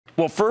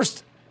Well,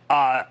 first,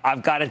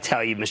 I've got to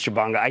tell you, Mr.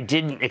 Banga, I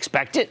didn't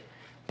expect it,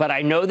 but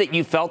I know that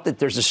you felt that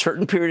there's a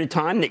certain period of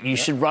time that you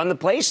should run the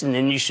place, and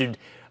then you should,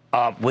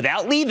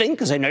 without leaving,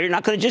 because I know you're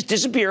not going to just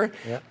disappear,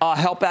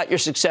 help out your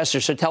successor.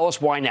 So tell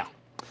us why now.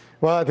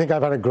 Well, I think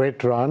I've had a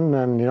great run,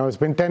 and, it's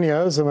been 10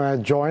 years, and when I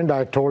joined,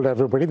 I told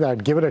everybody that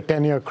I'd give it a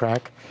 10-year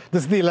crack.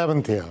 This is the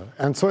 11th year,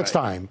 and so it's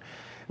time.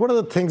 One of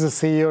the things the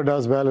CEO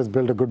does well is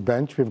build a good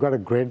bench. We've got a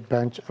great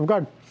bench. I've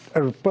got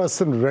a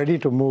person ready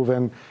to move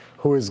in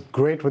who is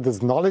great with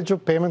his knowledge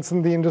of payments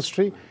in the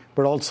industry,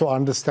 but also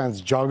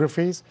understands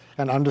geographies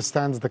and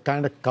understands the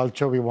kind of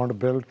culture we want to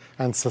build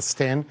and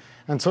sustain.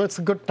 And so it's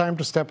a good time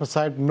to step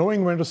aside.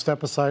 Knowing when to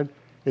step aside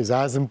is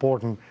as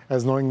important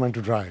as knowing when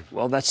to drive.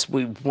 Well,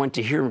 we want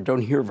to hear,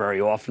 don't hear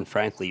very often,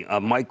 frankly.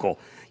 Michael,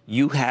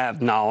 you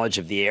have knowledge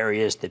of the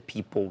areas that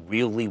people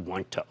really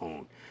want to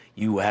own.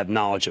 You have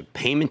knowledge of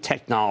payment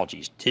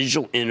technologies,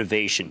 digital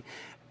innovation.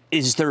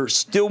 Is there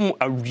still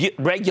a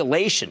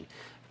regulation?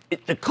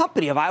 The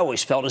company, I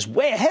always felt, is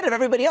way ahead of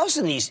everybody else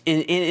in these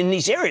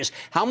areas.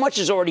 How much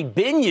has already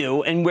been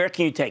you, and where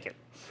can you take it?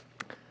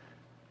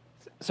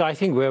 So I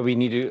think where we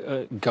need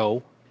to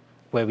go,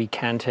 where we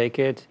can take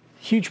it,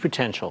 huge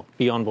potential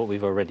beyond what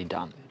we've already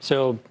done.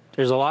 So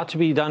there's a lot to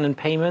be done in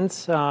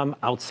payments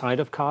outside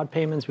of card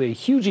payments. We're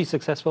hugely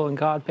successful in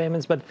card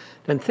payments, but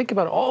then think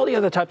about all the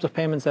other types of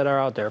payments that are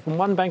out there, from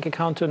one bank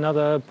account to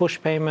another, push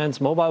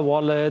payments, mobile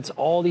wallets,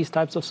 all these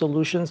types of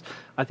solutions.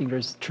 I think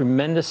there's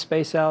tremendous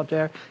space out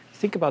there.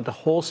 Think about the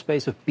whole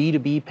space of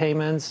B2B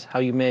payments, how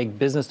you make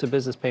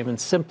business-to-business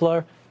payments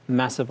simpler,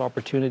 massive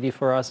opportunity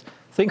for us.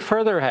 Think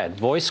further ahead,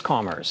 voice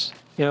commerce.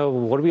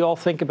 What do we all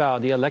think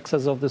about, the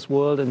Alexas of this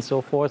world and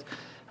so forth?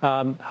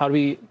 How do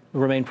we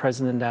remain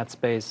present in that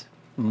space?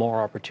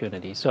 More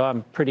opportunity. So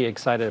I'm pretty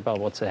excited about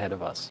what's ahead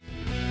of us.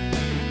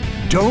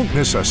 Don't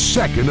miss a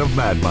second of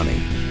Mad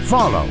Money.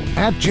 Follow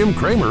 @Jim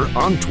Cramer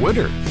on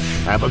Twitter.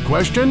 Have a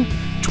question?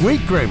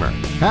 Tweet Cramer.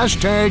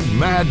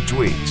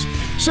 #MadTweets.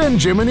 Send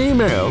Jim an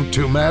email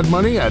to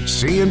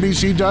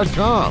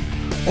madmoney@cnbc.com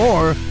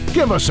or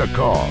give us a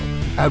call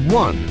at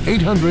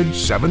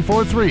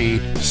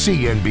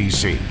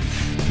 1-800-743-CNBC.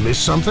 Miss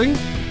something?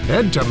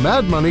 Head to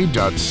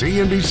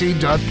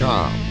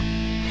madmoney.cnbc.com.